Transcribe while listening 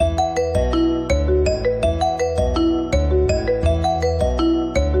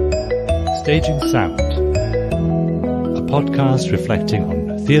Staging Sound, a podcast reflecting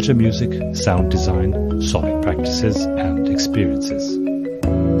on theatre music, sound design, sonic practices and experiences.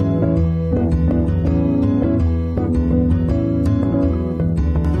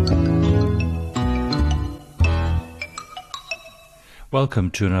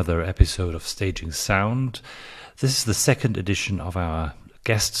 Welcome to another episode of Staging Sound. This is the second edition of our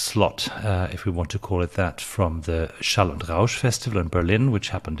guest slot, if we want to call it that, from the Schall und Rausch Festival in Berlin, which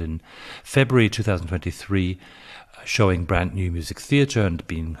happened in February 2023, showing brand new music theatre and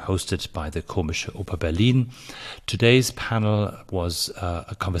being hosted by the Komische Oper Berlin. Today's panel was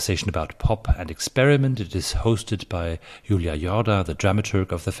a conversation about pop and experiment. It is hosted by Julia Jorda, the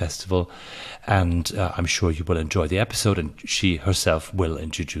dramaturg of the festival, and I'm sure you will enjoy the episode, and she herself will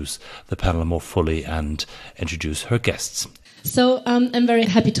introduce the panel more fully and introduce her guests. So I'm very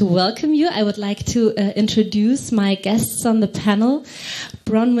happy to welcome you. I would like to introduce my guests on the panel.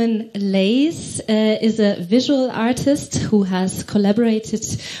 Bronwyn Leys is a visual artist who has collaborated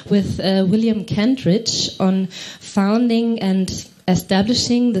with William Kentridge on founding and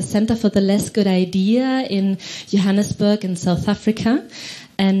establishing the Center for the Less Good Idea in Johannesburg in South Africa.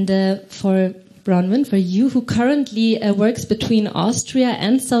 And for Bronwyn, for you, who currently works between Austria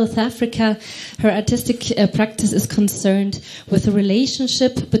and South Africa, her artistic practice is concerned with the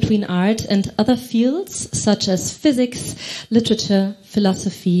relationship between art and other fields such as physics, literature,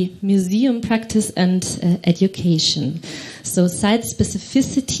 philosophy, museum practice, and education. So site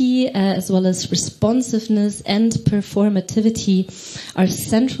specificity as well as responsiveness and performativity are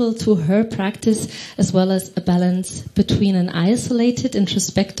central to her practice, as well as a balance between an isolated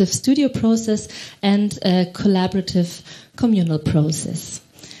introspective studio process and a collaborative communal process.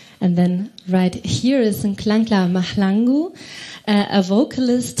 And then right here is Nhlanhla Mahlangu, a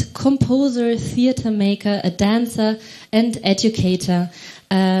vocalist, composer, theatre maker, a dancer, and educator,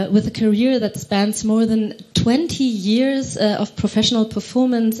 with a career that spans more than 20 years of professional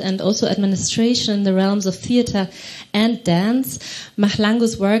performance and also administration in the realms of theatre and dance.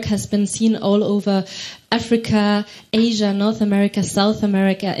 Mahlangu's work has been seen all over Africa, Asia, North America, South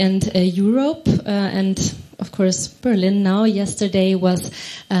America, and Europe, and of course Berlin now. Yesterday was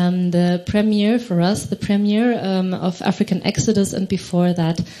the premiere for us, the premiere of African Exodus, and before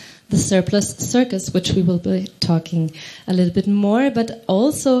that the Surplus Circus, which we will be talking a little bit more. But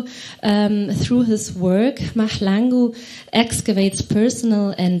also through his work, Mahlangu excavates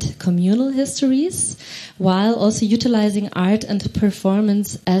personal and communal histories, while also utilizing art and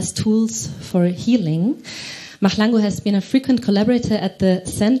performance as tools for healing. Mahlangu has been a frequent collaborator at the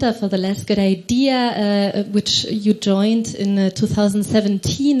Center for the Less Good Idea, which you joined in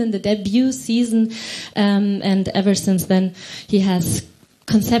 2017 in the debut season, and ever since then he has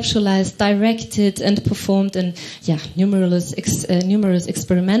conceptualized, directed, and performed in numerous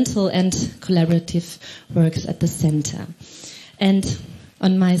experimental and collaborative works at the center. And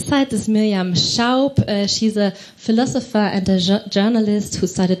on my side is Miriam Schaub. She's a philosopher and a journalist who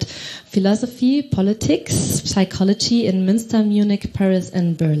studied philosophy, politics, psychology in Münster, Munich, Paris,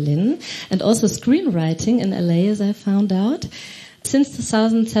 and Berlin, and also screenwriting in LA, as I found out. Since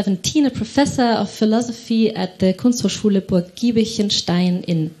 2017, a professor of philosophy at the Kunsthochschule Burg Giebichenstein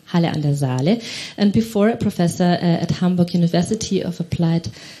in Halle an der Saale, and before a professor at Hamburg University of Applied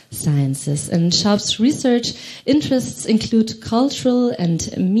Sciences. And Schaub's research interests include cultural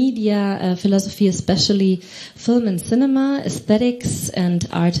and media philosophy, especially film and cinema, aesthetics, and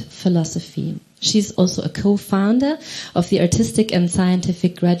art philosophy. She's also a co-founder of the Artistic and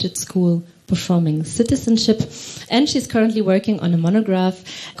Scientific Graduate School Performing Citizenship, and she's currently working on a monograph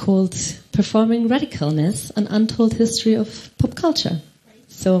called Performing Radicalness, an Untold History of Pop Culture.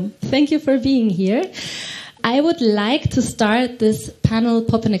 So thank you for being here. I would like to start this panel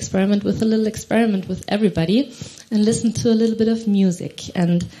Pop and Experiment with a little experiment with everybody and listen to a little bit of music.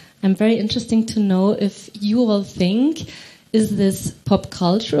 And I'm very interested to know if you all think, is this pop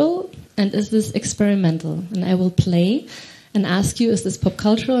cultural and is this experimental? And I will play and ask you, is this pop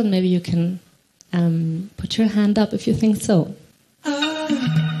cultural? And maybe you can put your hand up if you think so. I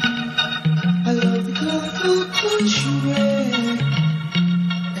love the colorful clothes you wear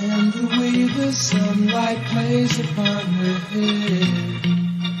and the way the sunlight plays upon your head.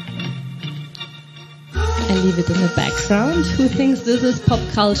 I leave it in the background. Who thinks this is pop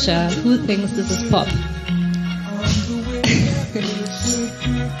culture? Who thinks this is pop?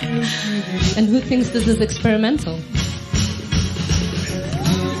 And who thinks this is experimental?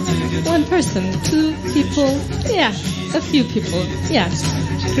 One person, two people, a few people,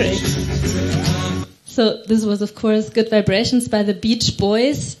 great. So this was, of course, Good Vibrations by the Beach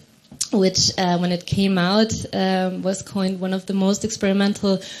Boys, which when it came out was coined one of the most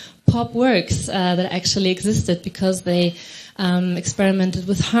experimental pop works that actually existed, because they experimented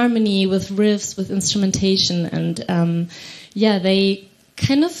with harmony, with riffs, with instrumentation, and they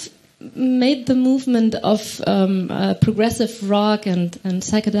kind of made the movement of progressive rock and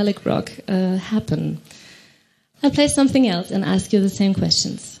psychedelic rock happen. I'll play something else and ask you the same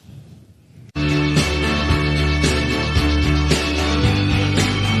questions.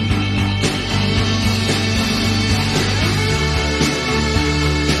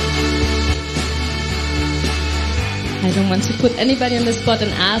 I don't want to put anybody on the spot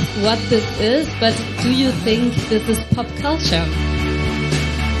and ask what this is, but do you think this is pop culture?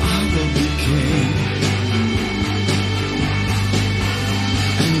 I will be king.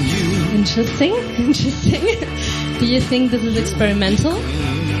 And you. Interesting, interesting. Do you think this is experimental?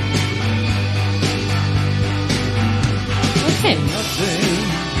 Okay.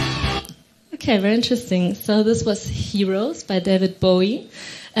 Okay, very interesting. So this was Heroes by David Bowie.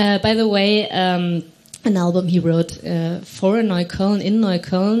 By the way, an album he wrote for Neukölln, in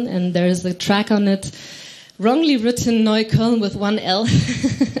Neukölln, and there's a track on it, wrongly written Neukölln with one L.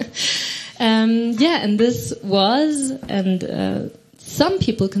 And this was, and some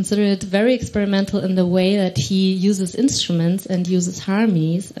people consider it very experimental in the way that he uses instruments and uses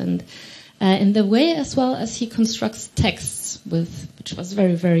harmonies, and in the way as well as he constructs texts, which was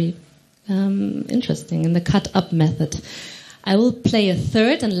very, very interesting, in the cut-up method. I will play a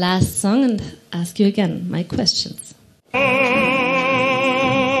third and last song and ask you again my questions.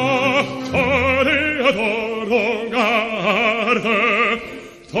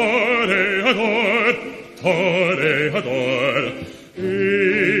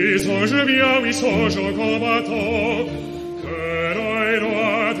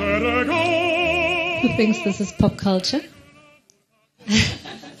 Who thinks this is pop culture?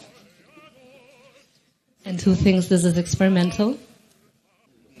 And who thinks this is experimental?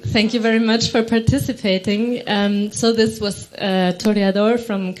 Thank you very much for participating. So this was Toreador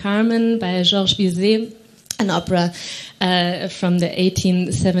from Carmen by Georges Bizet, an opera from the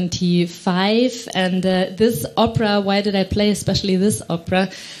 1875. And this opera, why did I play especially this opera,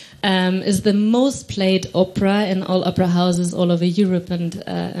 is the most played opera in all opera houses all over Europe,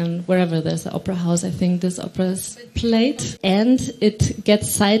 and wherever there's an opera house, I think this opera is played. And it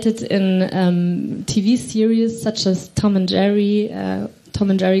gets cited in TV series such as Tom and Jerry. Tom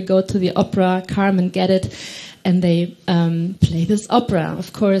and Jerry go to the opera, Carmen get it, and they play this opera.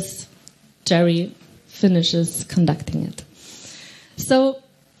 Of course, Jerry finishes conducting it. So,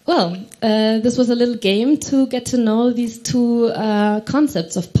 this was a little game to get to know these two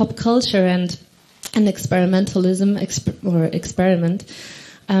concepts of pop culture and experimentalism or experiment.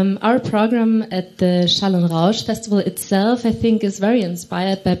 Our program at the Schall und Rausch Festival itself, I think, is very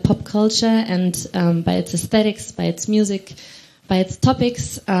inspired by pop culture and by its aesthetics, by its music, by its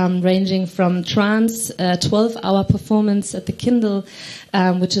topics, ranging from trance, 12-hour performance at the Kindle,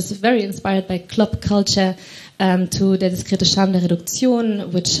 which is very inspired by club culture, to Der diskrete Charme der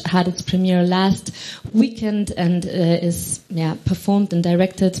Reduktion, which had its premiere last weekend and is performed and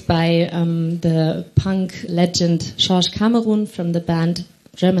directed by the punk legend Georges Cameron from the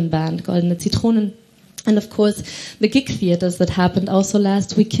German band Goldene Zitronen. And of course, the gig theaters that happened also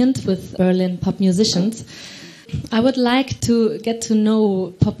last weekend with Berlin pop musicians. I would like to get to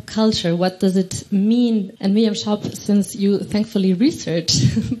know pop culture. What does it mean? And Miriam Schaub, since you thankfully research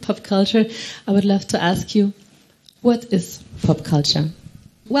pop culture, I would love to ask you, what is pop culture?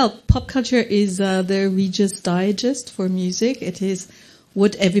 Well, pop culture is the Reader's Digest for music. It is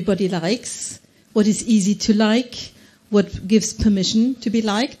what everybody likes, what is easy to like, what gives permission to be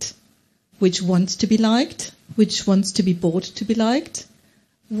liked, which wants to be liked, which wants to be bought to be liked,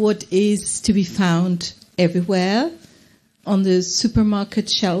 what is to be found everywhere, on the supermarket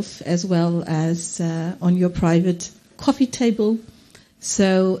shelf as well as on your private coffee table.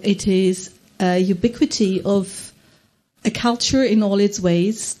 So it is a ubiquity of a culture in all its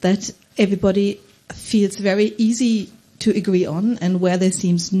ways that everybody feels very easy to agree on, and where there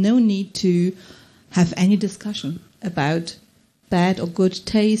seems no need to have any discussion about bad or good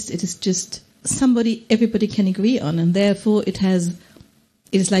taste. It is just everybody can agree on, and therefore it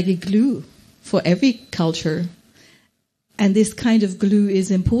is like a glue for every culture. And this kind of glue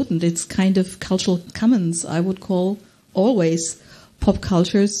is important. It's kind of cultural commons, I would call always pop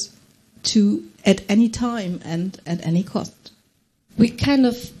cultures, to at any time and at any cost. We kind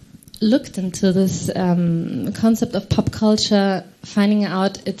of looked into this concept of pop culture, finding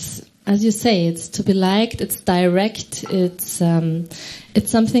out it's, as you say, it's to be liked, it's direct, it's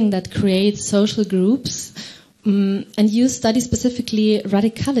something that creates social groups. And you study specifically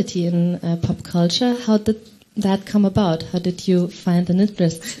radicality in pop culture. How did that come about? How did you find an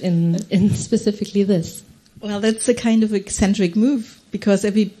interest in specifically this? Well, that's a kind of eccentric move, because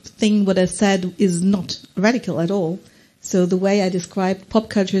everything what I said is not radical at all. So the way I described pop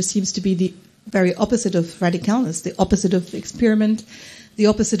culture seems to be the very opposite of radicalness, the opposite of experiment, the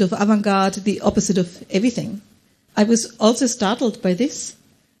opposite of avant-garde, the opposite of everything. I was also startled by this.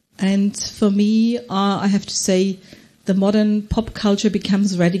 And for me, I have to say, the modern pop culture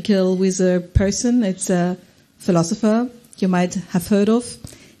becomes radical with a person. It's a philosopher you might have heard of.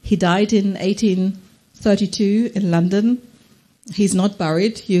 He died in 1832 in London. He's not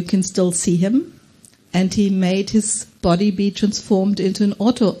buried. You can still see him. And he made his body be transformed into an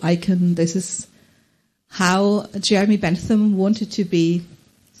auto-icon. This is how Jeremy Bentham wanted to be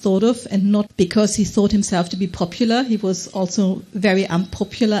thought of, and not because he thought himself to be popular. He was also very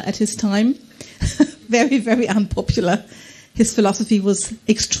unpopular at his time. Very, very unpopular. His philosophy was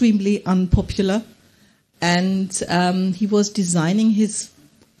extremely unpopular. And he was designing his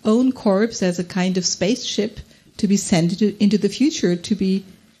own corpse as a kind of spaceship to be sent into the future, to be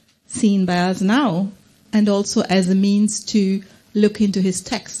seen by us now, and also as a means to look into his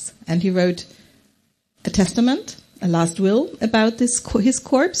texts. And he wrote a testament, a last will, about his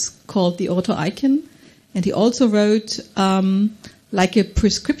corpse called the Auto-Icon. And he also wrote like a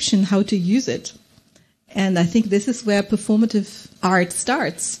prescription how to use it. And I think this is where performative art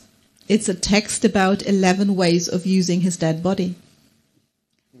starts. It's a text about 11 ways of using his dead body.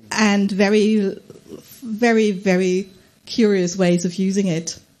 And very, very, very curious ways of using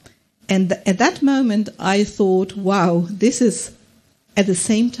it. And at that moment, I thought, wow, this is at the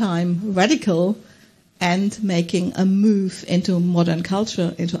same time radical and making a move into modern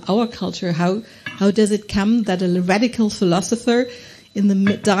culture, into our culture. How does it come that a radical philosopher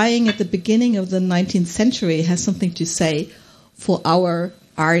dying at the beginning of the 19th century has something to say for our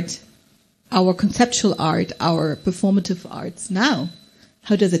art, our conceptual art, our performative arts now?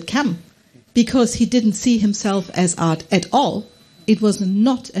 How does it come? Because he didn't see himself as art at all. It was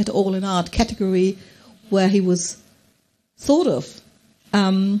not at all an art category where he was thought of.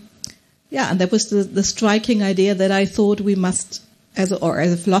 And that was the striking idea that I thought we must, as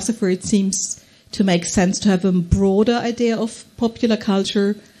a philosopher, it seems to make sense to have a broader idea of popular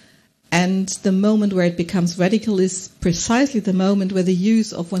culture. And the moment where it becomes radical is precisely the moment where the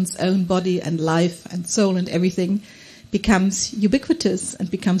use of one's own body and life and soul and everything becomes ubiquitous and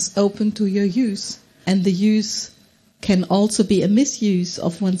becomes open to your use. And the use can also be a misuse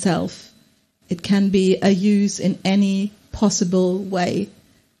of oneself. It can be a use in any possible way.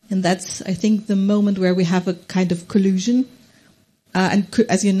 And that's, I think, the moment where we have a kind of collusion. And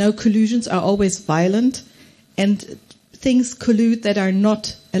as you know, collusions are always violent. And things collude that are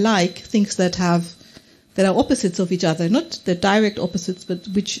not alike, things that are opposites of each other, not the direct opposites, but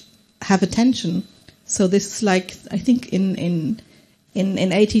which have a tension. So this is like, I think in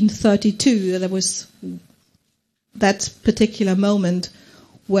 1832, there was that particular moment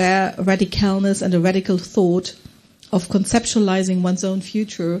where radicalness and a radical thought of conceptualizing one's own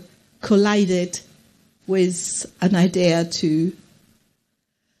future collided with an idea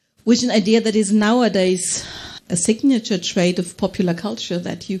that is nowadays a signature trait of popular culture,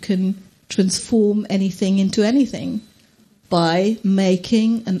 that you can transform anything into anything by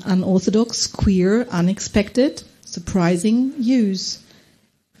making an unorthodox, queer, unexpected, surprising use.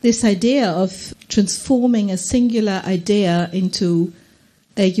 This idea of transforming a singular idea into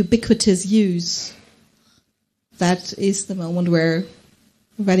a ubiquitous use, that is the moment where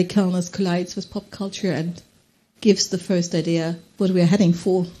radicalness collides with pop culture and gives the first idea what we are heading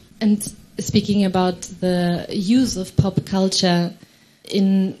for. And speaking about the use of pop culture,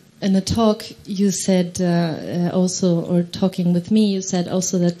 in a talk you said also, or talking with me, you said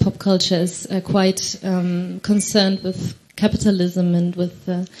also that pop culture is quite concerned with capitalism and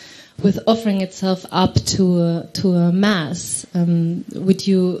with offering itself up to a mass. Would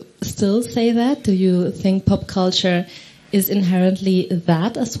you still say that? Do you think pop culture is inherently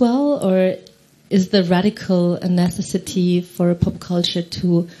that as well, or is the radical a necessity for pop culture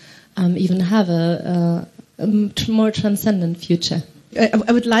to even have a more transcendent future?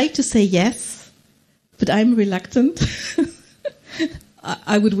 I would like to say yes, but I'm reluctant.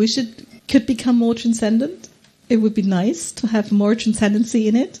 I would wish it could become more transcendent. It would be nice to have more transcendency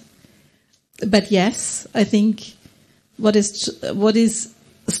in it. But yes, I think what is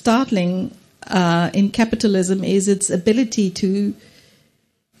startling in capitalism is its ability to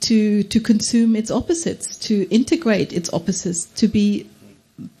consume its opposites, to integrate its opposites, to be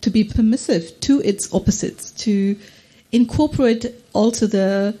permissive to its opposites, to incorporate also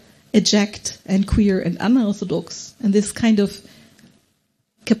the eject and queer and unorthodox. And this kind of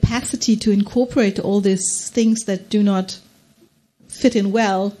capacity to incorporate all these things that do not fit in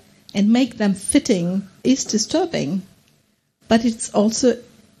well and make them fitting is disturbing. But it's also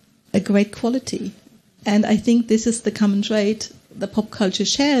a great quality. And I think this is the common trait the pop culture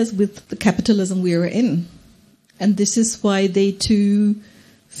shares with the capitalism we are in. And this is why they too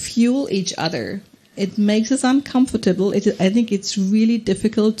fuel each other. It makes us uncomfortable. I think it's really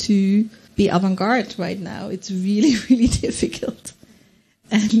difficult to be avant-garde right now. It's really, really difficult.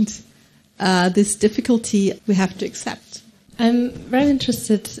 And this difficulty we have to accept. I'm very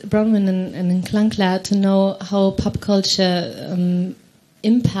interested, Bronwyn and in Klangklar, to know how pop culture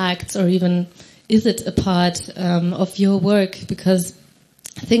impacts, or even is it a part of your work? Because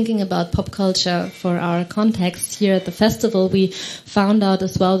thinking about pop culture for our context here at the festival, we found out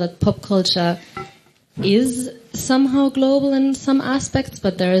as well that pop culture is somehow global in some aspects,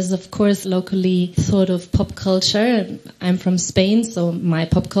 but there is, of course, locally sort of pop culture. I'm from Spain, so my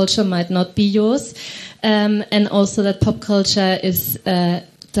pop culture might not be yours. And also that pop culture is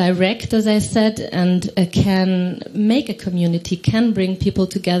direct, as I said, and can make a community, can bring people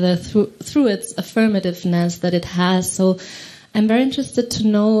together through its affirmativeness that it has. So I'm very interested to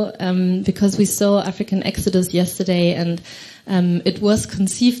know, because we saw African Exodus yesterday, and it was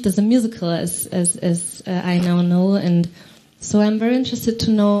conceived as a musical, as I now know, and so I'm very interested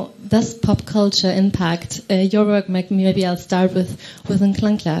to know, does pop culture impact your work? Maybe I'll start with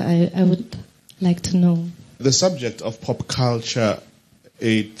Klangklar. I would like to know. The subject of pop culture,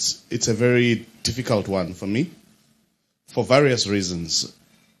 it's a very difficult one for me, for various reasons.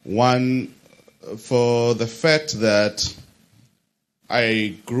 One, for the fact that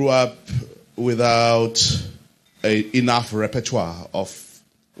I grew up without enough repertoire of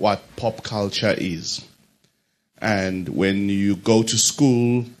what pop culture is. And when you go to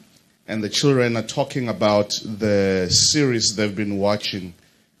school and the children are talking about the series they've been watching,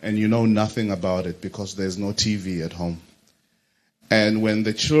 and you know nothing about it because there's no TV at home. And when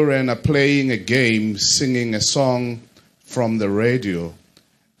the children are playing a game, singing a song from the radio,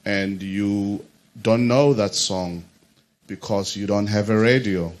 and you don't know that song because you don't have a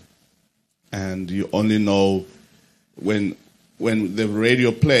radio, and you only know when the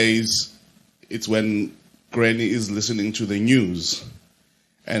radio plays, it's when Granny is listening to the news.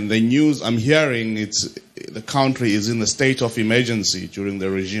 And the news I'm hearing, the country is in a state of emergency during the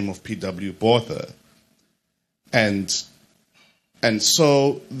regime of P.W. Botha. And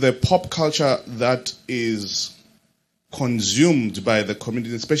so the pop culture that is consumed by the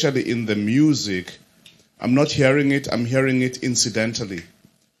community, especially in the music, I'm not hearing it, I'm hearing it incidentally.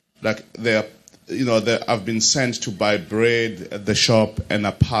 Like I've been sent to buy bread at the shop and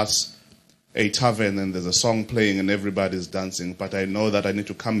I pass a tavern and there's a song playing and everybody's dancing, but I know that I need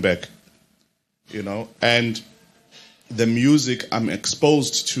to come back, and the music I'm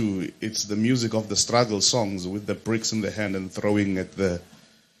exposed to, it's the music of the struggle songs with the bricks in the hand and throwing at the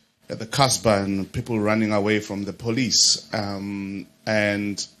Casbah and people running away from the police. And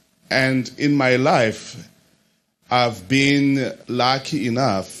in my life, I've been lucky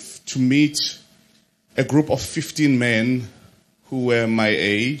enough to meet a group of 15 men who were my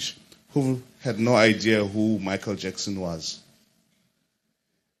age, who had no idea who Michael Jackson was.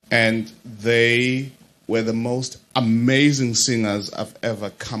 And they were the most amazing singers I've ever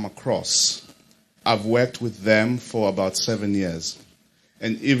come across. I've worked with them for about 7 years.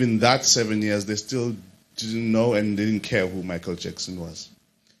 And even that 7 years, they still didn't know and didn't care who Michael Jackson was.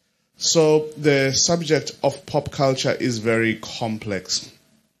 So the subject of pop culture is very complex.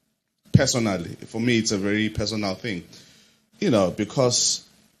 Personally, for me, it's a very personal thing. Because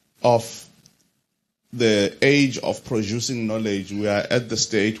of the age of producing knowledge, we are at the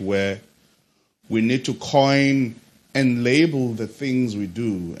stage where we need to coin and label the things we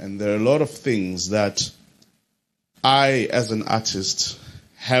do. And there are a lot of things that I, as an artist,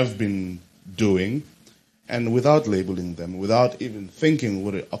 have been doing, and without labeling them, without even thinking,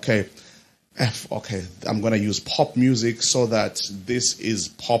 I'm going to use pop music so that this is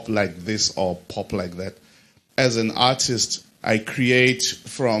pop like this or pop like that. As an artist, I create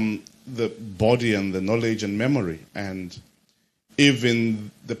from the body and the knowledge and memory. And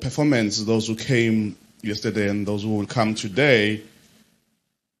even the performance, those who came yesterday and those who will come today,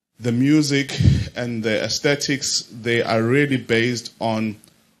 the music and the aesthetics, they are really based on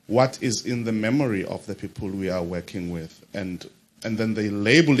what is in the memory of the people we are working with. And then the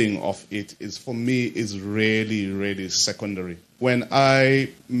labeling of it is, for me, is really, really secondary. When I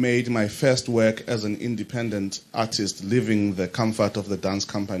made my first work as an independent artist, leaving the comfort of the dance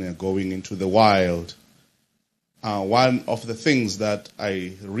company and going into the wild, one of the things that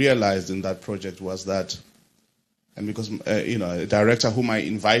I realized in that project was that And because, a director whom I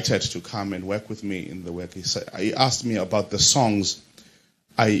invited to come and work with me in the work, he asked me about the songs,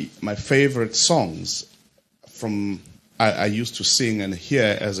 my favorite songs I used to sing and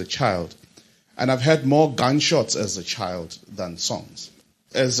hear as a child. And I've had more gunshots as a child than songs.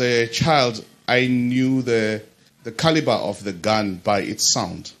 As a child, I knew the caliber of the gun by its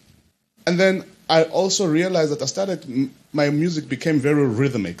sound. And then I also realized that my music became very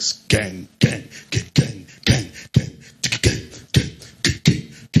rhythmic. Gang, gang, gang, gang, gang, gang,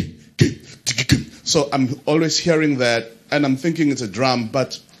 so I'm always hearing that, and I'm thinking it's a drum,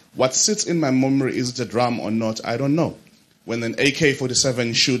 but what sits in my memory, is it a drum or not, I don't know. When an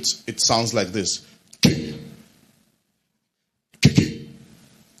AK-47 shoots, it sounds like this.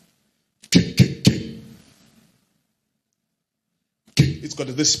 It's got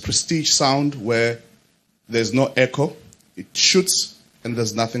this prestige sound where there's no echo. It shoots and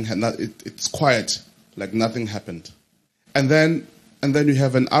there's nothing. It's quiet, like nothing happened. And then you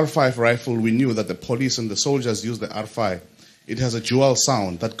have an R5 rifle. We knew that the police and the soldiers use the R5. It has a dual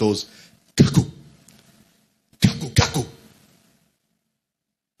sound that goes kaku, kaku, kaku,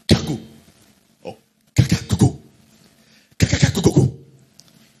 kaku, oh, kakakuku, kakakuku.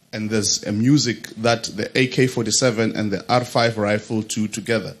 And there's a music that the AK-47 and the R5 rifle do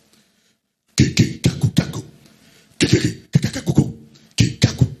together.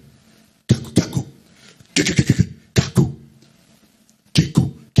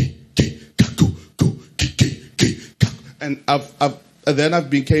 And then I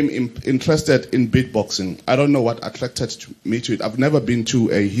became interested in beatboxing. I don't know what attracted me to it. I've never been to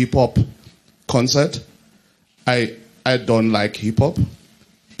a hip-hop concert. I don't like hip-hop,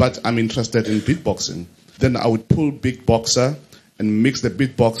 but I'm interested in beatboxing. Then I would pull beatboxer and mix the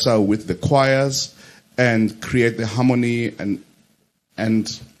beatboxer with the choirs and create the harmony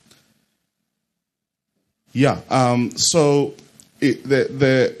and yeah. So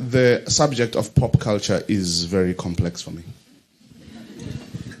the subject of pop culture is very complex for me.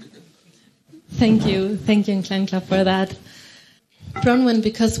 Thank you, Nklenkla, for that. Bronwyn,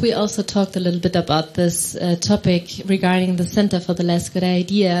 because we also talked a little bit about this topic regarding the Center for the Less Good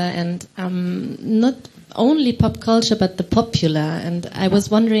Idea, and not only pop culture, but the popular. And I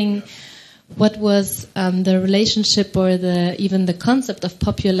was wondering, what was the relationship or even the concept of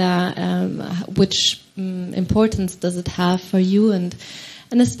popular, which importance does it have for you? And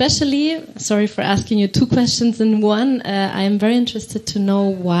especially, sorry for asking you two questions in one, I am very interested to know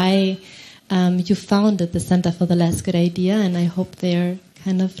why you founded the Center for the Less Good Idea, and I hope they're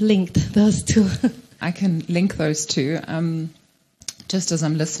kind of linked, those two. I can link those two. Just as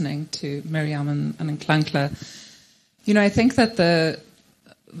I'm listening to Miriam and Nklenkla, I think that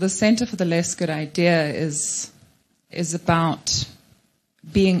the Center for the Less Good Idea is about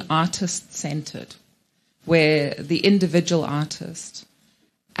being artist-centered, where the individual artist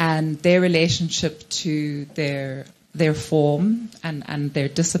and their relationship to their form and their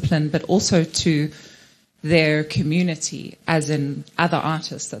discipline, but also to their community, as in other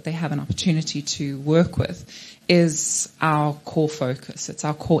artists that they have an opportunity to work with, is our core focus. It's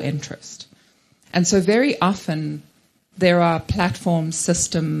our core interest. And so very often there are platforms,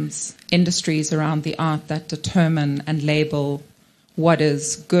 systems, industries around the art that determine and label what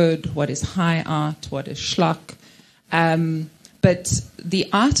is good, what is high art, what is schlock. But the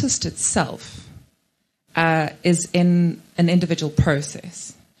artist itself is in an individual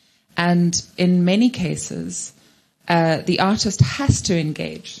process. And in many cases, the artist has to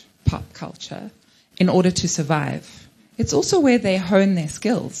engage pop culture in order to survive. It's also where they hone their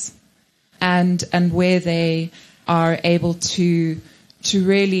skills and where they are able to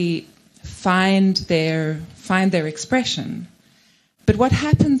really find their expression. But what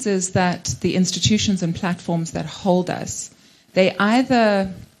happens is that the institutions and platforms that hold us, they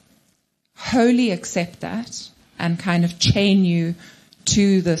either wholly accept that and kind of chain you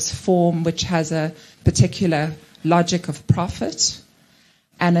to this form which has a particular logic of profit.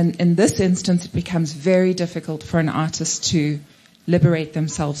 And in this instance, it becomes very difficult for an artist to liberate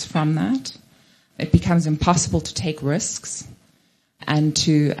themselves from that. It becomes impossible to take risks and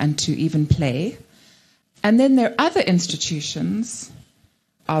to even play. And then there are other institutions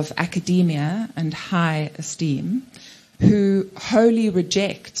of academia and high esteem who wholly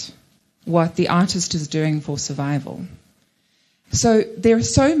reject what the artist is doing for survival. So there are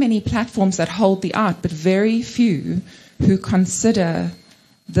so many platforms that hold the art, but very few who consider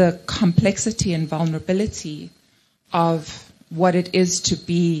the complexity and vulnerability of what it is to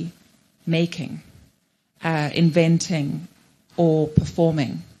be making, inventing, or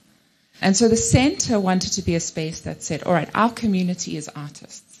performing. And so the center wanted to be a space that said, all right, our community is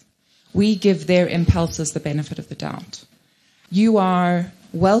artists. we give their impulses the benefit of the doubt. You are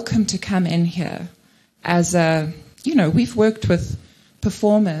welcome to come in here as we've worked with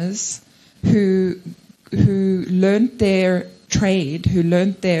performers who learned their trade, who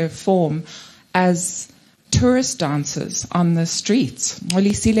learned their form as tourist dancers on the streets.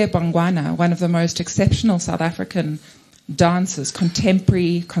 Olisile Bongwana, one of the most exceptional South African dancers,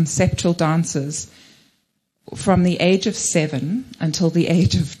 contemporary conceptual dancers, from the age of 7 until the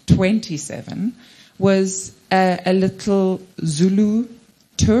age of 27, was a little Zulu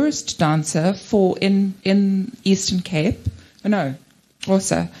tourist dancer in Eastern Cape.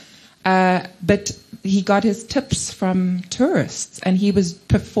 Xhosa. But he got his tips from tourists, and he was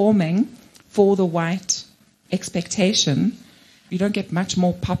performing for the white expectation. You don't get much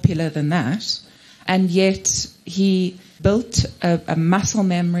more popular than that. And yet he built a muscle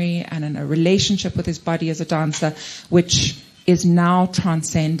memory and a relationship with his body as a dancer, which is now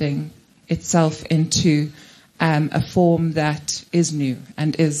transcending itself into a form that is new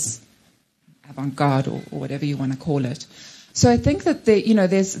and is avant-garde or whatever you want to call it. So I think that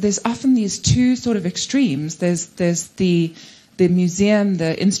there's often these two sort of extremes. There's the museum,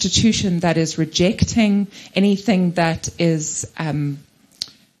 the institution that is rejecting anything that is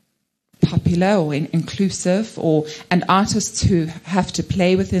popular or inclusive, and artists who have to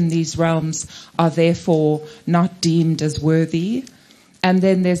play within these realms are therefore not deemed as worthy. And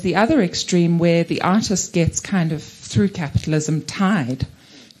then there's the other extreme where the artist gets kind of, through capitalism, tied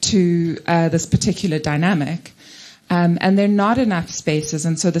to this particular dynamic. And there are not enough spaces,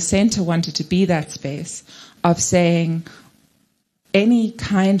 and so the centre wanted to be that space of saying any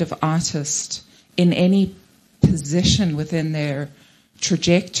kind of artist in any position within their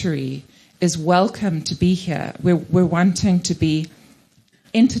trajectory is welcome to be here. We're wanting to be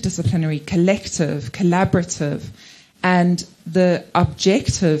interdisciplinary, collective, collaborative, and the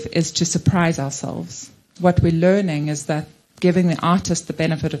objective is to surprise ourselves. What we're learning is that giving the artist the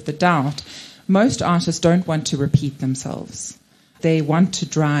benefit of the doubt, most artists don't want to repeat themselves. They want to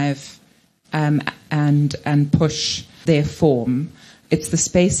drive and push their form. It's the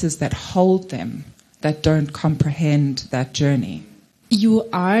spaces that hold them that don't comprehend that journey. You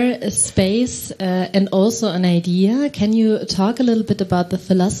are a space and also an idea. Can you talk a little bit about the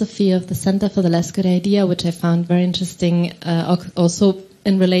philosophy of the Center for the Less Good Idea, which I found very interesting, also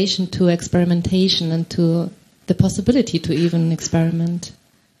in relation to experimentation and to the possibility to even experiment?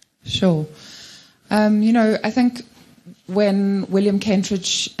 Sure. I think when William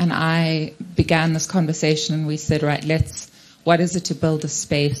Kentridge and I began this conversation, we said, right, what is it to build a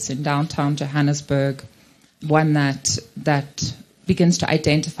space in downtown Johannesburg, one that begins to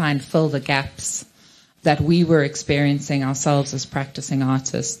identify and fill the gaps that we were experiencing ourselves as practicing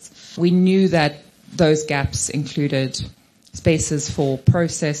artists. We knew that those gaps included spaces for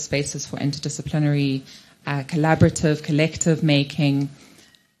process, spaces for interdisciplinary, collaborative, collective making,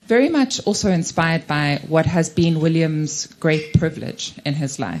 very much also inspired by what has been William's great privilege in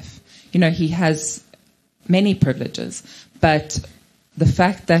his life. He has many privileges, but the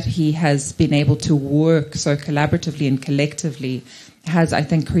fact that he has been able to work so collaboratively and collectively has, I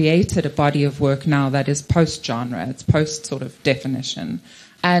think, created a body of work now that is post-genre, it's post-sort of definition.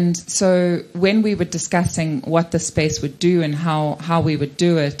 And so when we were discussing what the space would do and how we would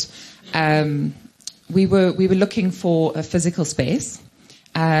do it, we were looking for a physical space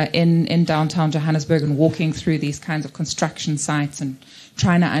in downtown Johannesburg and walking through these kinds of construction sites and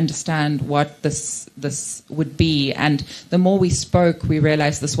trying to understand what this would be. And the more we spoke, we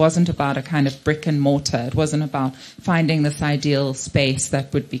realized this wasn't about a kind of brick and mortar. It wasn't about finding this ideal space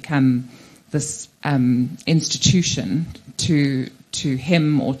that would become this institution to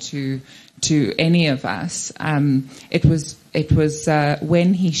him or to any of us. It was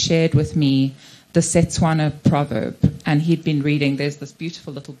when he shared with me the Setswana proverb, and he'd been reading, there's this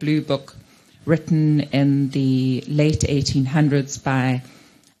beautiful little blue book written in the late 1800s by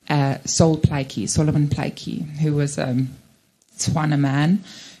Solomon Plaatje, who was a Tswana man,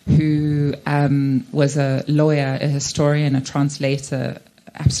 who was a lawyer, a historian, a translator,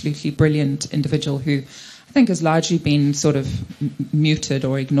 absolutely brilliant individual who I think has largely been sort of muted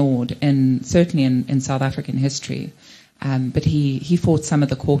or ignored, certainly in South African history. But he fought some of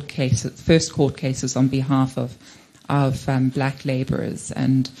the first court cases on behalf of black laborers.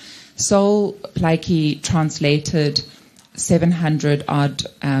 And Sol Plaatje translated 700-odd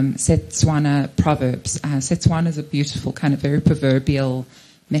Setswana proverbs. Setswana is a beautiful, kind of very proverbial,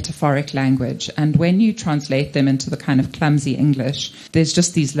 metaphoric language. And when you translate them into the kind of clumsy English, there's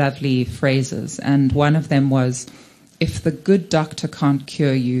just these lovely phrases. And one of them was, if the good doctor can't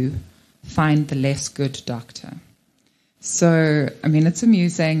cure you, find the less good doctor. So, I mean, it's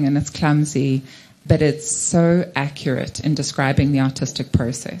amusing and it's clumsy, but it's so accurate in describing the artistic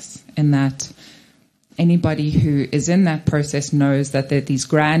process, in that anybody who is in that process knows that there are these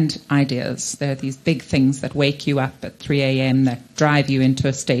grand ideas, there are these big things that wake you up at 3 a.m., that drive you into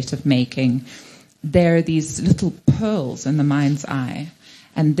a state of making. There are these little pearls in the mind's eye.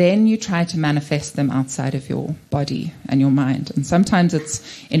 And then you try to manifest them outside of your body and your mind. And sometimes it's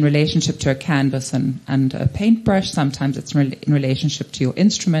in relationship to a canvas and a paintbrush. Sometimes it's in relationship to your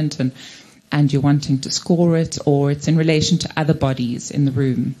instrument and you're wanting to score it, or it's in relation to other bodies in the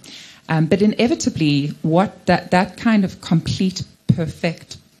room. But inevitably, what that kind of complete,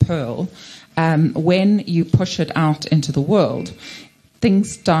 perfect pearl, when you push it out into the world, things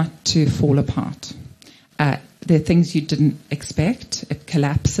start to fall apart. There are things you didn't expect. It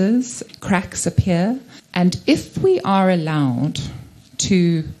collapses, cracks appear. And if we are allowed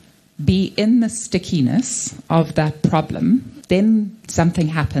to be in the stickiness of that problem, then something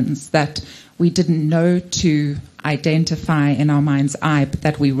happens that we didn't know to identify in our mind's eye, but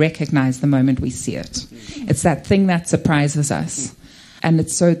that we recognize the moment we see it. It's that thing that surprises us. And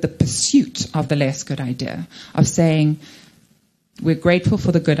it's so the pursuit of the less good idea, of saying, we're grateful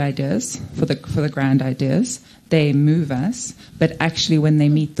for the good ideas, for the grand ideas. They move us, but actually when they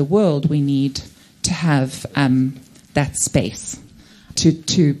meet the world, we need to have that space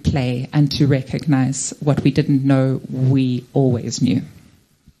to play and to recognize what we didn't know we always knew.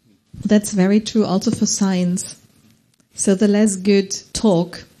 That's very true also for science. So the less good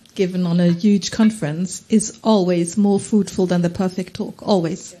talk given on a huge conference is always more fruitful than the perfect talk,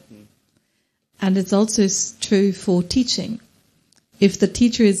 always. And it's also true for teaching. If the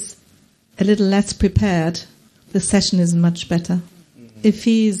teacher is a little less prepared, the session is much better. If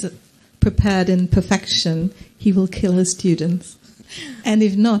he's prepared in perfection, he will kill his students. And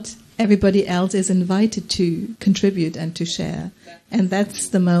if not, everybody else is invited to contribute and to share. And that's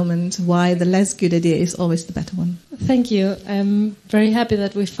the moment why the less good idea is always the better one. Thank you. I'm very happy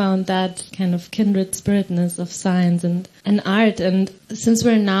that we found that kind of kindred spiritness of science and art. And since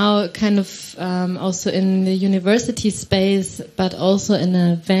we're now kind of also in the university space, but also in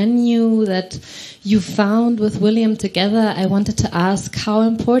a venue that you found with William together, I wanted to ask, how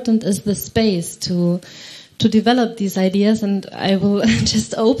important is the space to develop these ideas? And I will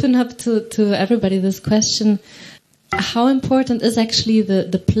just open up to everybody this question. How important is actually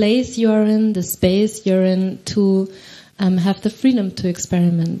the place you're in, the space you're in, to have the freedom to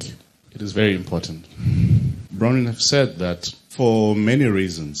experiment? It is very important. Bronwyn have said that for many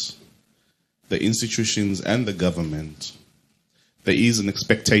reasons, the institutions and the government, there is an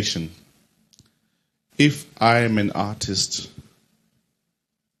expectation. If I am an artist,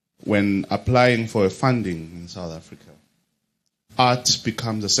 when applying for a funding in South Africa, art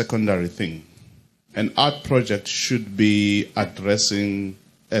becomes a secondary thing. An art project should be addressing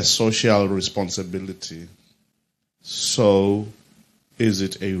a social responsibility. So, is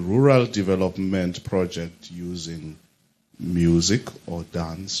it a rural development project using music or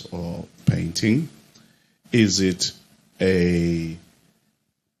dance or painting? Is it a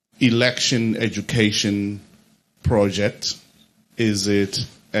election education project? Is it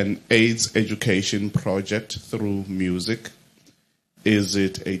an AIDS education project through music? Is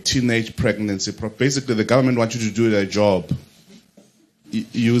it a teenage pregnancy project? Basically, the government wants you to do their job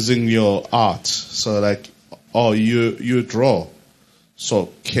using your art. So like, oh, you draw.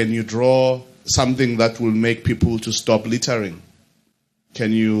 So can you draw something that will make people to stop littering?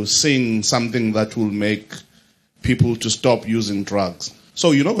 Can you sing something that will make people to stop using drugs? So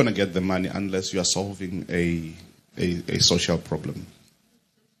you're not going to get the money unless you are solving a social problem.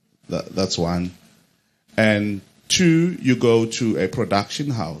 That's one. And two, you go to a production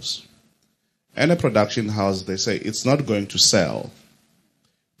house. And a production house, they say, it's not going to sell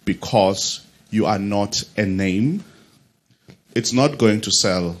because you are not a name. It's not going to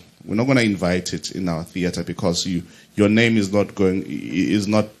sell. We're not going to invite it in our theater because your name is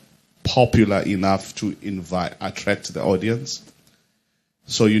not popular enough to attract the audience.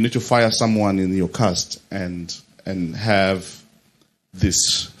 So you need to fire someone in your cast and have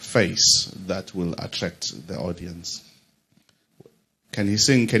this face that will attract the audience. Can he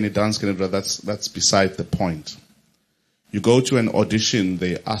sing? Can he dance? Can he draw? That's beside the point. You go to an audition,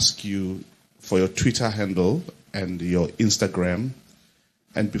 they ask you for your Twitter handle and your Instagram,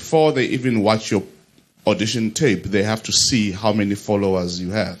 and before they even watch your audition tape, they have to see how many followers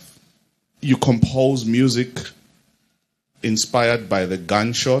you have. You compose music inspired by the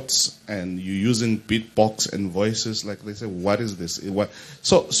gunshots, and you're using beatbox and voices. Like they say, what is this?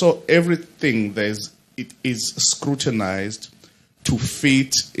 So everything it is scrutinized to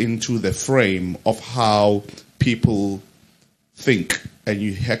fit into the frame of how people think, and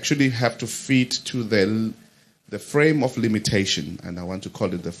you actually have to feed to the frame of limitation, and I want to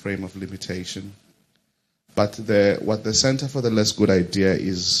call it the frame of limitation. But what the Center for the Less Good Idea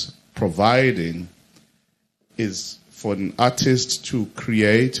is providing is for an artist to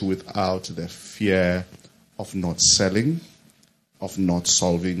create without the fear of not selling, of not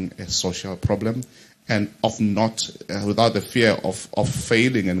solving a social problem, and of not without the fear of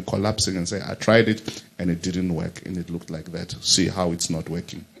failing and collapsing and say, I tried it and it didn't work and it looked like that. See how it's not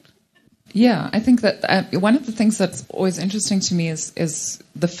working. Yeah, I think that one of the things that's always interesting to me is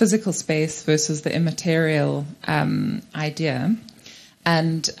the physical space versus the immaterial idea.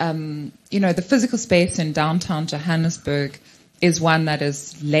 And, the physical space in downtown Johannesburg is one that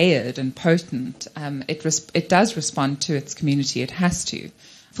is layered and potent. It does respond to its community. It has to.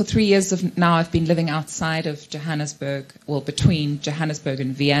 For 3 years now, I've been living outside of Johannesburg, well, between Johannesburg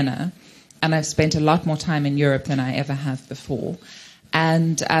and Vienna, and I've spent a lot more time in Europe than I ever have before.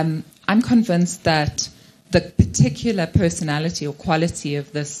 And I'm convinced that the particular personality or quality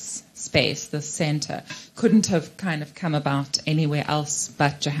of this space, this center, couldn't have kind of come about anywhere else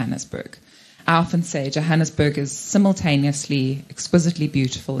but Johannesburg. I often say Johannesburg is simultaneously exquisitely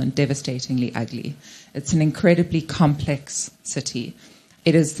beautiful and devastatingly ugly. It's an incredibly complex city.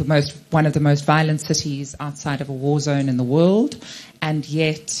 It is one of the most violent cities outside of a war zone in the world, and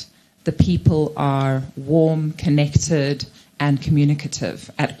yet the people are warm, connected, and communicative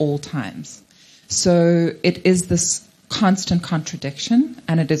at all times. So it is this constant contradiction,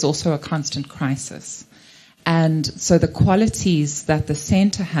 and it is also a constant crisis. And so the qualities that the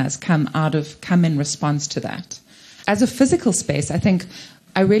center has come in response to that. As a physical space, I think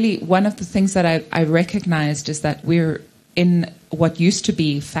one of the things that I recognized is that we're in what used to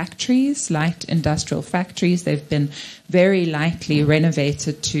be factories, light industrial factories. They've been very lightly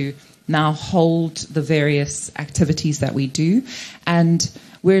renovated to now hold the various activities that we do. And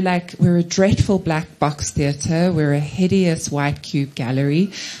we're a dreadful black box theater. We're a hideous white cube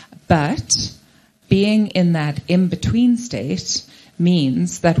gallery. But being in that in-between state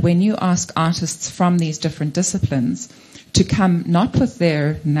means that when you ask artists from these different disciplines to come not with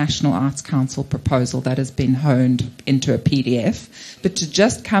their National Arts Council proposal that has been honed into a PDF, but to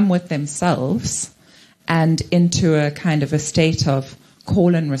just come with themselves and into a kind of a state of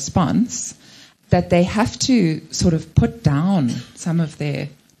call and response, that they have to sort of put down some of their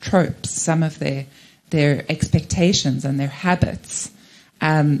tropes, some of their expectations and their habits.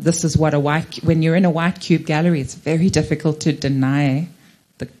 This is what when you're in a white cube gallery, it's very difficult to deny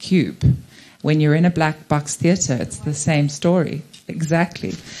the cube. When you're in a black box theater, it's the same story.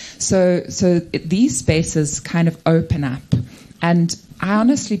 Exactly. So these spaces kind of open up. And I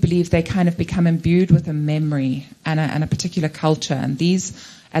honestly believe they kind of become imbued with a memory and a particular culture. And these,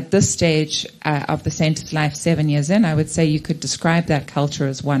 at this stage of the center's life, 7 years in, I would say you could describe that culture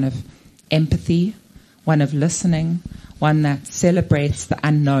as one of empathy, one of listening, one that celebrates the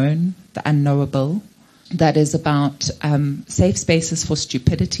unknown, the unknowable, that is about safe spaces for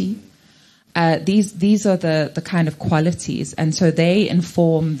stupidity. These are the kind of qualities, and so they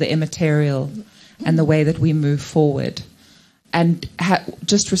inform the immaterial and the way that we move forward. And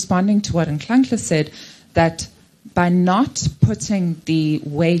just responding to what Nklanhla said, that by not putting the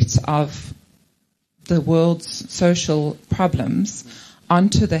weight of the world's social problems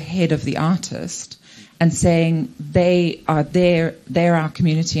onto the head of the artist and saying they're our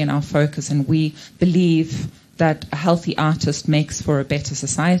community and our focus, and we believe that a healthy artist makes for a better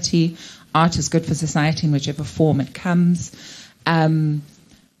society. Art is good for society in whichever form it comes.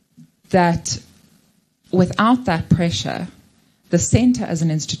 That without that pressure, the center as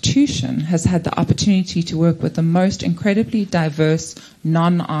an institution has had the opportunity to work with the most incredibly diverse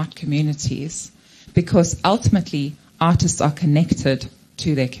non-art communities, because ultimately artists are connected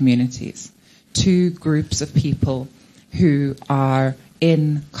to their communities, to groups of people who are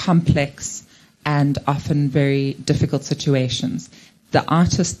in complex and often very difficult situations. The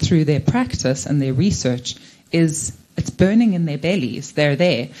artist, through their practice and their research, it's burning in their bellies. They're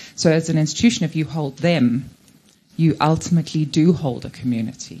there. So as an institution, if you hold them, you ultimately do hold a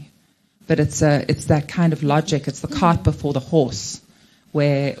community. But it's that kind of logic. It's the cart before the horse,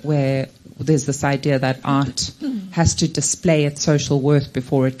 where there's this idea that art has to display its social worth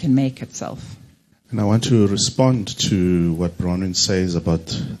before it can make itself. And I want to respond to what Bronwyn says about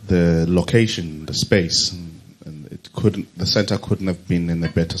the location, the space. And the center couldn't have been in a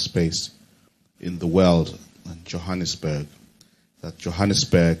better space in the world than Johannesburg. That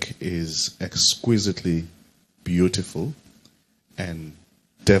Johannesburg is exquisitely beautiful and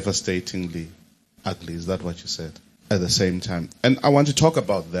devastatingly ugly. Is that what you said? At the same time. And I want to talk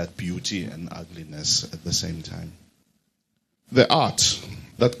about that beauty and ugliness at the same time. the art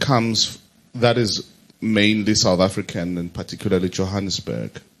that is mainly South African and particularly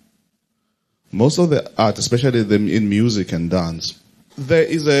Johannesburg. Most of the art, especially in music and dance, there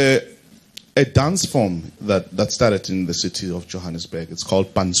is a dance form that started in the city of Johannesburg. It's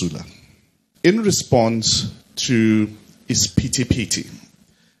called Pantsula. In response to isiphithiphithi,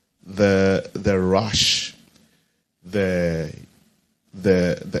 the rush, the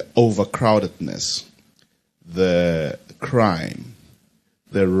overcrowdedness, the crime,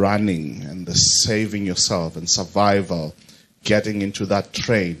 the running and the saving yourself and survival, getting into that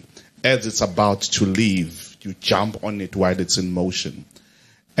train as it's about to leave, you jump on it while it's in motion.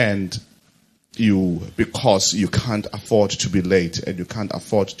 And because you can't afford to be late and you can't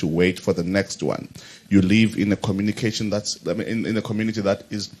afford to wait for the next one, you live in a communication in a community that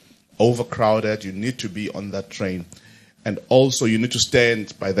is overcrowded. You need to be on that train. And also you need to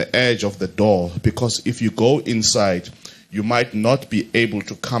stand by the edge of the door, because if you go inside, you might not be able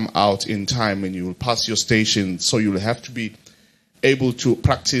to come out in time and you will pass your station. So you'll have to be able to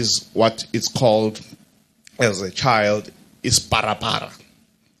practice what is called, as a child, isparapara.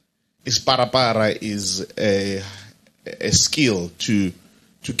 Isparapara is a skill to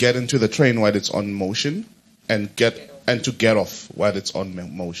get into the train while it's on motion and to get off while it's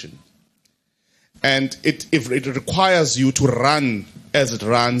on motion. And it requires you to run as it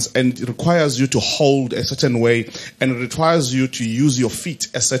runs, and it requires you to hold a certain way, and it requires you to use your feet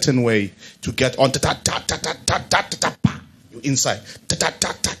a certain way to get on. You're inside.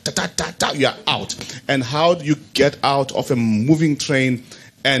 You're out. And how do you get out of a moving train,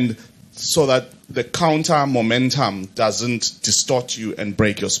 and so that the counter momentum doesn't distort you and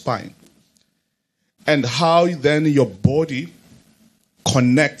break your spine? And how then your body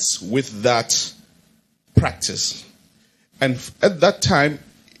connects with that practice. And at that time,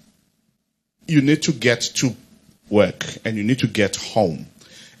 you need to get to work and you need to get home.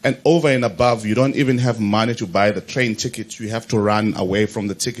 And over and above, you don't even have money to buy the train ticket. You have to run away from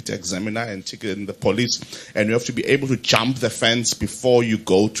the ticket examiner and the police. And you have to be able to jump the fence before you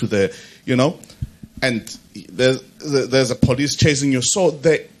go to the, and there's a police chasing you.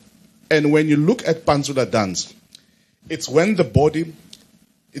 And when you look at Pantsula dance, it's when the body,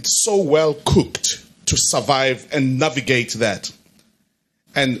 it's so well cooked to survive and navigate that.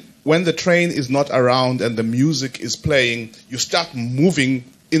 And when the train is not around and the music is playing, you start moving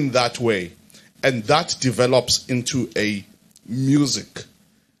in that way. And that develops into a music,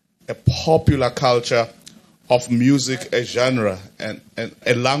 a popular culture of music, a genre, and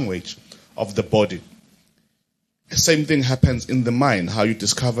a language of the body. The same thing happens in the mind, how you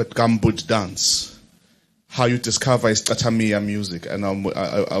discovered gambut dance, how you discover isicathamiya music. And I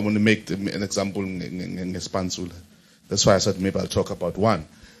want to make an example in Pantsula. That's why I said maybe I'll talk about one.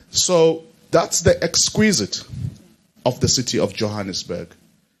 So that's the exquisite of the city of Johannesburg.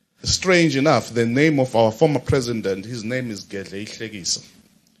 Strange enough, the name of our former president, his name is Gedle Ihlekisa,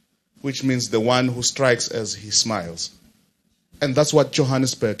 which means the one who strikes as he smiles. And that's what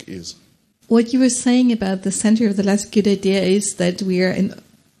Johannesburg is. What you were saying about the center of the last good idea is that we are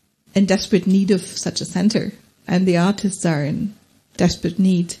in desperate need of such a center, and the artists are in desperate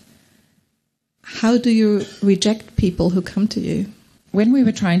need. How do you reject people who come to you? When we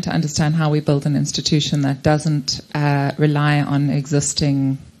were trying to understand how we build an institution that doesn't rely on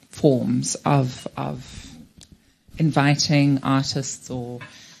existing forms of inviting artists or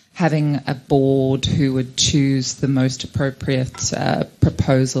having a board who would choose the most appropriate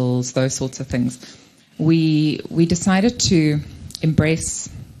proposals, those sorts of things, we decided to embrace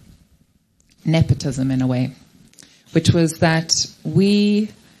nepotism in a way, which was that we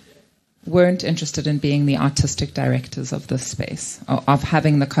weren't interested in being the artistic directors of this space, or of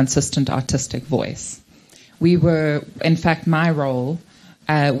having the consistent artistic voice. We were, in fact, my role,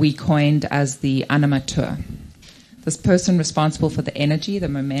 we coined as the animateur. This person responsible for the energy, the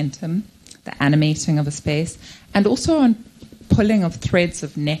momentum, the animating of a space, and also on pulling of threads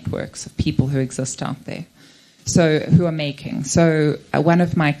of networks of people who exist out there, so who are making. So one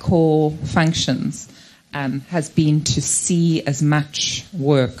of my core functions has been to see as much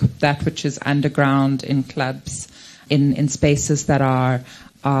work, that which is underground in clubs, in spaces that are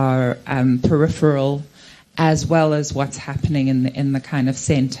peripheral, as well as what's happening in the kind of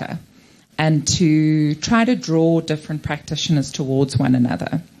center, and to try to draw different practitioners towards one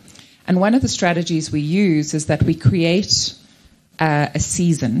another. And one of the strategies we use is that we create a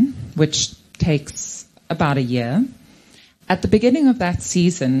season, which takes about a year. At the beginning of that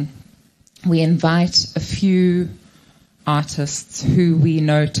season, we invite a few artists who we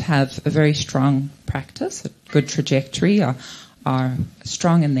know to have a very strong practice, a good trajectory, are are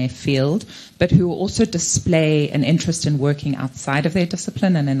strong in their field, but who also display an interest in working outside of their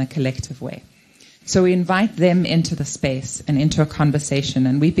discipline and in a collective way. So we invite them into the space and into a conversation,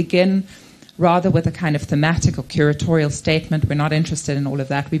 and we begin rather with a kind of thematic or curatorial statement. We're not interested in all of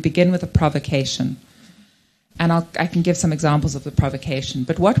that. We begin with a provocation. And I can give some examples of the provocation.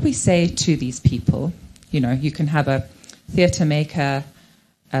 But what we say to these people, you can have a theatre maker,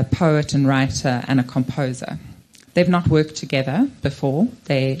 a poet and writer, and a composer. They've not worked together before.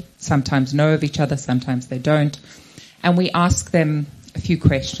 They sometimes know of each other, sometimes they don't. And we ask them a few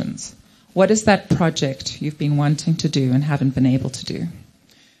questions. What is that project you've been wanting to do and haven't been able to do?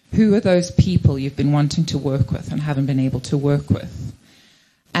 Who are those people you've been wanting to work with and haven't been able to work with?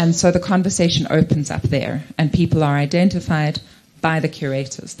 And so the conversation opens up there, and people are identified by the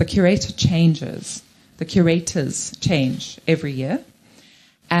curators. The curator changes. The curators change every year,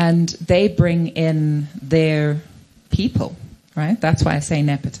 and they bring in their people, right? That's why I say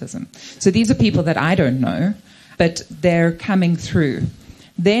nepotism. So these are people that I don't know, but they're coming through.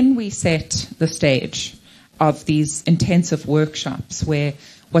 Then we set the stage of these intensive workshops where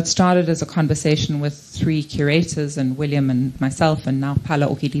what started as a conversation with 3 curators, and William and myself, and now Pala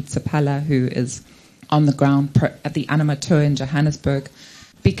Okiditsapala, who is on the ground at the Animateur in Johannesburg,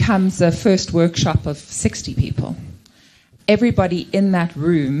 becomes a first workshop of 60 people. Everybody in that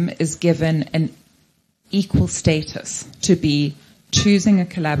room is given an equal status to be choosing a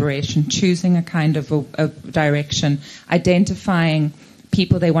collaboration, choosing a kind of a direction, identifying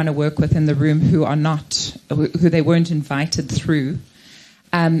people they want to work with in the room who they weren't invited through.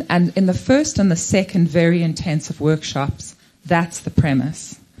 And in the first and the second very intensive workshops, that's the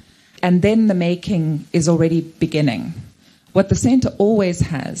premise. And then the making is already beginning. What the centre always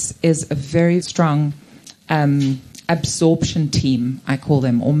has is a very strong absorption team, I call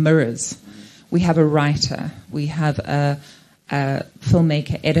them, or mirrors. We have a writer, we have a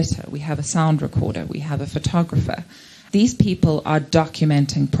filmmaker editor, we have a sound recorder, we have a photographer. These people are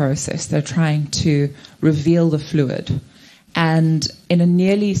documenting process. They're trying to reveal the fluid. And in a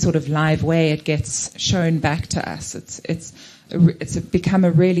nearly sort of live way, it gets shown back to us. It's become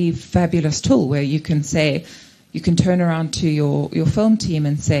a really fabulous tool where you can turn around to your film team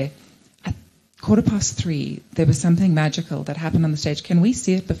and say, at 3:15, there was something magical that happened on the stage. Can we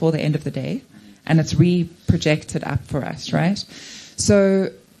see it before the end of the day? And it's re-projected up for us, right? So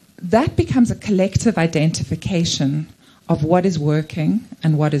that becomes a collective identification of what is working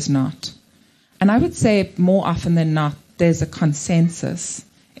and what is not. And I would say more often than not, there's a consensus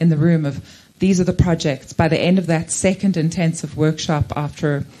in the room of these are the projects. By the end of that second intensive workshop,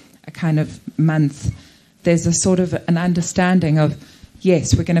 after a kind of month, there's a sort of an understanding of,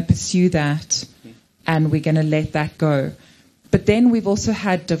 yes, we're going to pursue that and we're going to let that go. But then we've also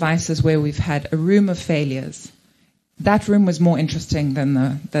had devices where we've had a room of failures. That room was more interesting than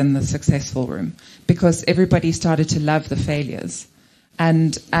the successful room because everybody started to love the failures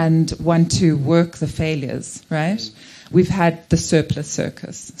and want to work the failures, right? We've had the surplus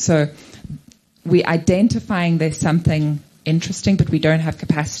circus. So we're identifying there's something interesting, but we don't have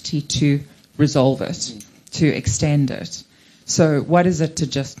capacity to resolve it, to extend it. So what is it to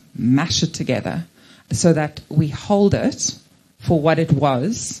just mash it together so that we hold it for what it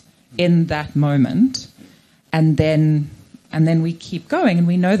was in that moment, and then we keep going, and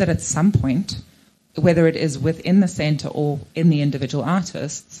we know that at some point, whether it is within the centre or in the individual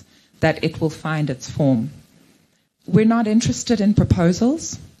artists, that it will find its form. We're not interested in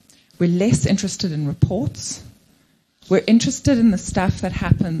proposals. We're less interested in reports. We're interested in the stuff that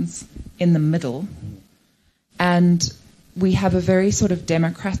happens in the middle. And we have a very sort of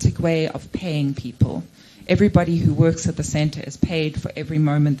democratic way of paying people. Everybody who works at the centre is paid for every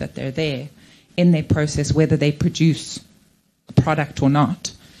moment that they're there in their process, whether they produce a product or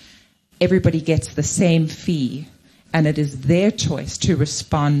not. Everybody gets the same fee, and it is their choice to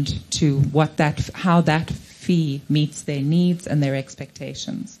respond to how that fee meets their needs and their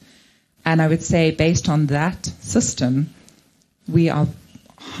expectations. And I would say, based on that system, we are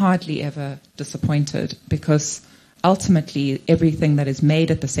hardly ever disappointed because ultimately everything that is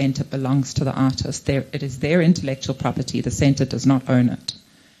made at the centre belongs to the artist. It is their intellectual property. The centre does not own it.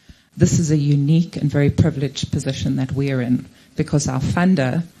 This is a unique and very privileged position that we're in because our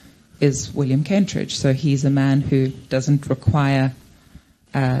funder is William Kentridge. So he's a man who doesn't require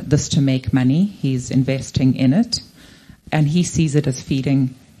this to make money. He's investing in it, and he sees it as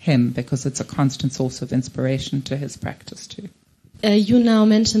feeding him because it's a constant source of inspiration to his practice too. You now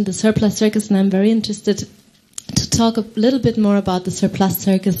mentioned the surplus circus, and I'm very interested to talk a little bit more about the surplus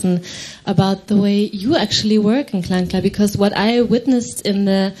circus and about the way you actually work in Klangklar, because what I witnessed in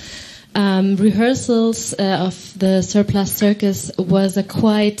the rehearsals of the Surplus Circus was a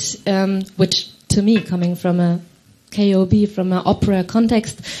quite, which to me, coming from a KOB, from an opera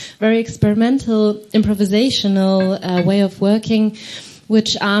context, very experimental, improvisational way of working,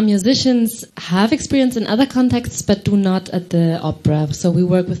 which our musicians have experienced in other contexts, but do not at the opera. So we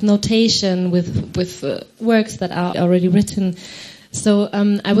work with notation, with works that are already written. So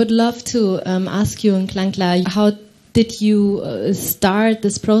I would love to ask you, Klangler, how did you start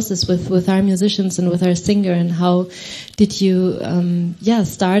this process with our musicians and with our singer, and how did you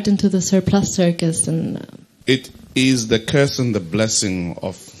start into the Surplus Circus? And it is the curse and the blessing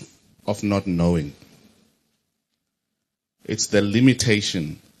of not knowing. It's the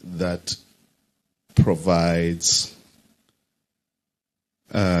limitation that provides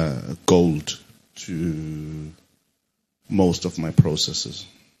gold to most of my processes.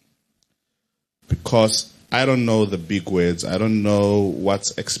 Because I don't know the big words, I don't know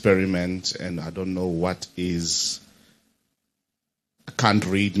what's experiment, and I don't know what is... I can't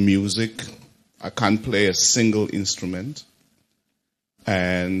read music, I can't play a single instrument,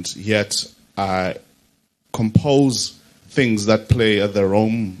 and yet I compose things that play at the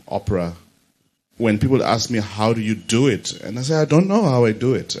Rome Opera. When people ask me, how do you do it? And I say, I don't know how I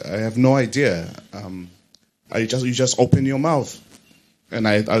do it. I have no idea. You just open your mouth, and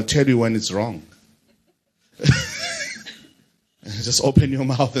I'll tell you when it's wrong. Just open your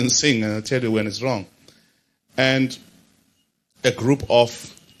mouth and sing, and I'll tell you when it's wrong. And a group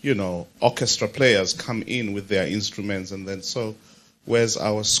of, orchestra players come in with their instruments, and then, so, where's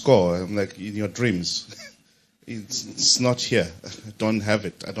our score? I'm like, in your dreams. It's not here. I don't have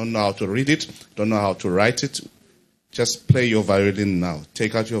it. I don't know how to read it. Don't know how to write it. Just play your violin now.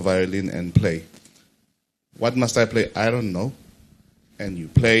 Take out your violin and play. What must I play? I don't know. And you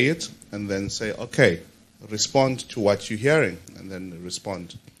play it, and then say, okay, respond to what you're hearing, and then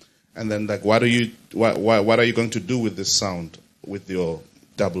respond. And then, like, what are you going to do with this sound, with your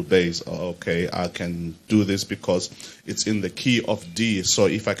double bass? Oh, okay, I can do this because it's in the key of D. So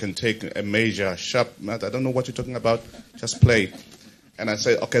if I can take a major sharp, I don't know what you're talking about, just play. And I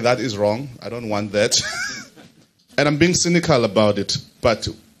say, okay, that is wrong. I don't want that. And I'm being cynical about it. But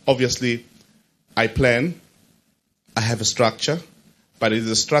obviously, I plan. I have a structure. But it is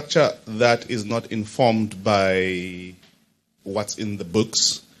a structure that is not informed by what's in the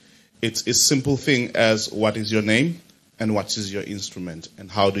books. It's a simple thing as what is your name and what is your instrument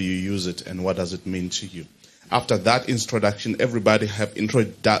and how do you use it and what does it mean to you. After that introduction, everybody have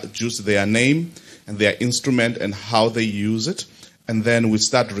introduced their name and their instrument and how they use it. And then we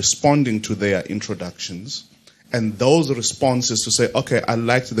start responding to their introductions. And those responses to say, okay, I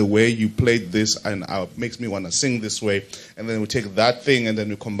liked the way you played this and it makes me want to sing this way. And then we take that thing and then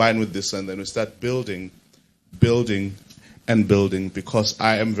we combine with this and then we start building, and building, because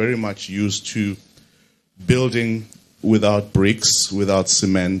I am very much used to building without bricks, without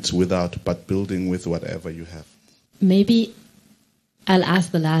cement, but building with whatever you have. Maybe I'll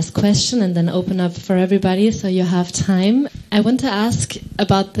ask the last question and then open up for everybody so you have time. I want to ask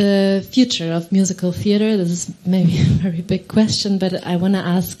about the future of musical theater. This is maybe a very big question, but I want to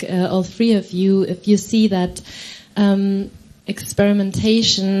ask all three of you if you see that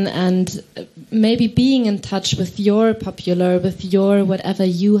experimentation and maybe being in touch with your popular, with your whatever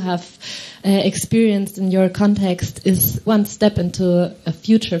you have experienced in your context is one step into a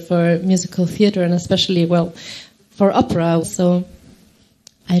future for musical theater and especially, well, for opera. So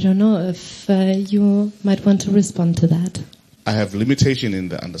I don't know if you might want to respond to that. I have limitation in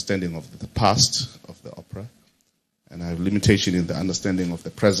the understanding of the past of the opera, and I have limitation in the understanding of the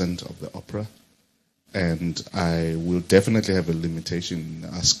present of the opera, and I will definitely have a limitation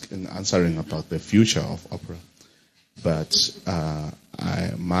in answering about the future of opera. But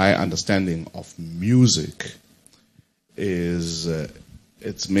my understanding of music is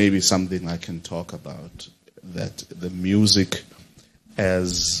it's maybe something I can talk about, that the music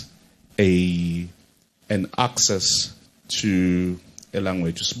as an access to a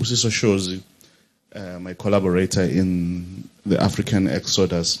language. Sbusiso Shozi, my collaborator in the African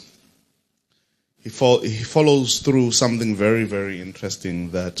Exodus, he follows through something very, very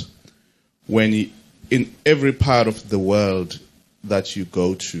interesting, that in every part of the world that you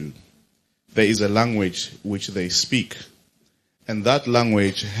go to, there is a language which they speak. And that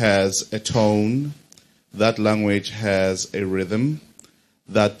language has a tone, that language has a rhythm,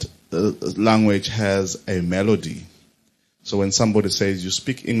 that language has a melody. So when somebody says you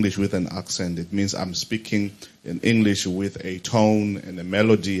speak English with an accent, it means I'm speaking in English with a tone and a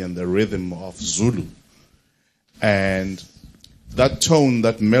melody and the rhythm of Zulu. And that tone,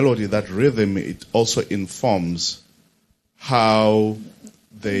 that melody, that rhythm, it also informs how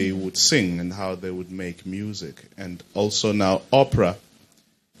they would sing and how they would make music. And also now opera,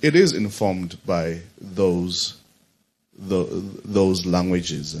 it is informed by those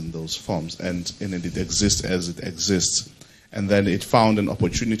languages and those forms, and it exists as it exists. And then it found an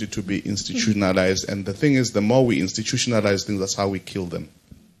opportunity to be institutionalized. And the thing is, the more we institutionalize things, that's how we kill them,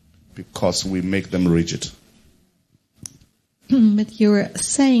 because we make them rigid. But you're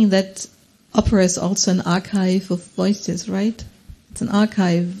saying that opera is also an archive of voices, right? It's an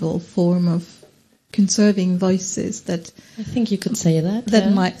archival form of conserving voices that I think you could say that.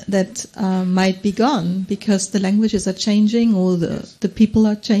 Might be gone because the languages are changing, or the people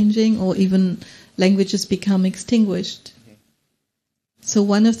are changing, or even languages become extinguished. So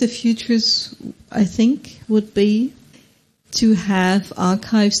one of the futures, I think, would be to have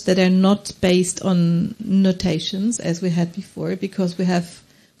archives that are not based on notations as we had before, because we have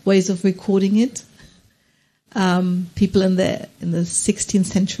ways of recording it. People in the 16th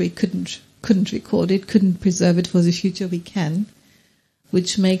century couldn't record it, couldn't preserve it for the future. We can,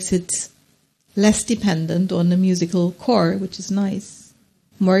 which makes it less dependent on the musical core, which is nice,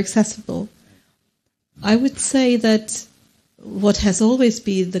 more accessible. I would say that what has always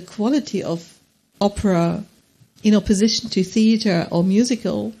been the quality of opera in opposition to theater or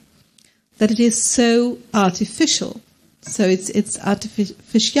musical, that it is so artificial. So it's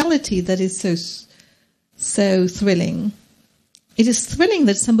artificiality that is so thrilling. It is thrilling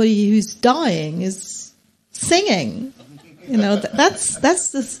that somebody who's dying is singing. You know, that's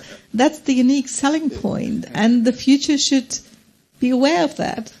the unique selling point, and the future should be aware of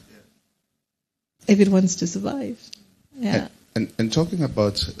that if it wants to survive. Yeah. And talking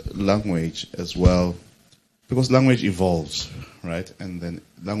about language as well, because language evolves, right? And then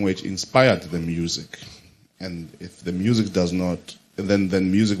language inspired the music. And if the music does not, then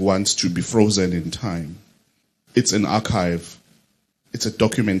music wants to be frozen in time. It's an archive. It's a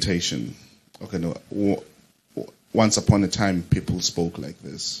documentation. Okay, no, once upon a time, people spoke like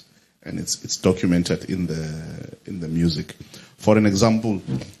this, and it's documented in the music. For an example,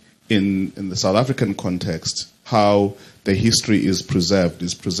 in the South African context, how the history is preserved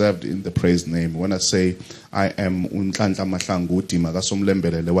in the praise name. When I say I am uNhlanhla Mahlangu uDima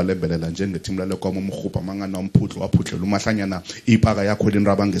kaSomlembelele walembelela njengethimla lekwamo umkhupa mangana umphutlo waphuthlela umahlanyana ipaka yakho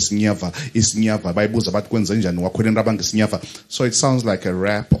lenraba ngesinyava isinyava bayibuza bathi kwenze njani wakho lenraba ngesinyava. So it sounds like a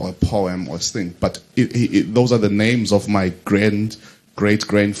rap or a poem or a thing, but those are the names of my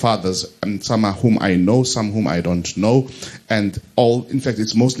great-grandfathers, and some are whom I know, some whom I don't know, and in fact,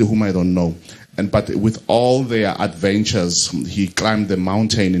 it's mostly whom I don't know. But with all their adventures, he climbed the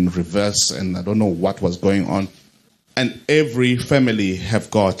mountain in reverse, and I don't know what was going on. And every family have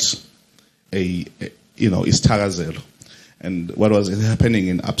got Istagazelo. And what was happening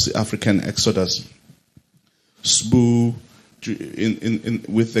in African Exodus, Sbu,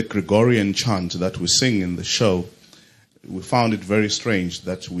 with the Gregorian chant that we sing in the show, we found it very strange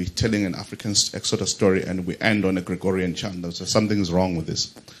that we're telling an African Exodus story and we end on a Gregorian chant. So something's wrong with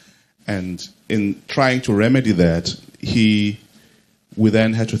this. And in trying to remedy that, we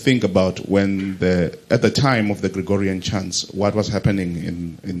then had to think about at the time of the Gregorian chants, what was happening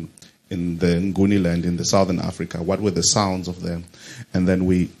in the Nguni land in the southern Africa, what were the sounds of them. And then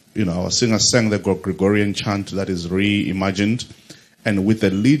our singers sang the Gregorian chant that is reimagined, and with the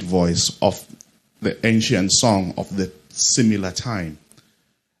lead voice of the ancient song of the similar time.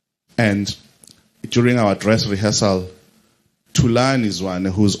 And during our dress rehearsal, Tulan is one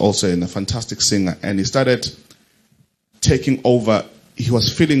who's also a fantastic singer, and he started taking over. He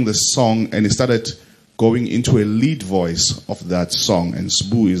was feeling the song, and he started going into a lead voice of that song, and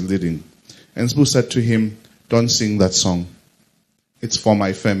Sbu is leading. And Sbu said to him, "Don't sing that song. It's for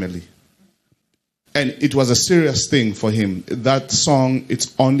my family." And it was a serious thing for him. That song,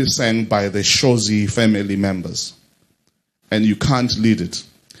 it's only sang by the Shozi family members, and you can't lead it.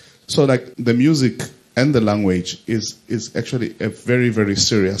 So like the music and the language is actually a very, very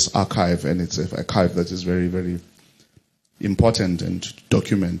serious archive, and it's an archive that is very, very important and to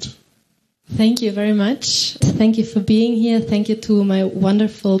document. Thank you very much. Thank you for being here. Thank you to my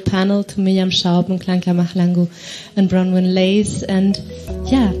wonderful panel, to Miriam Schaub, Nhlanhla Mahlangu, and Bronwyn Lace. And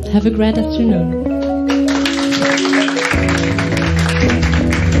have a great afternoon.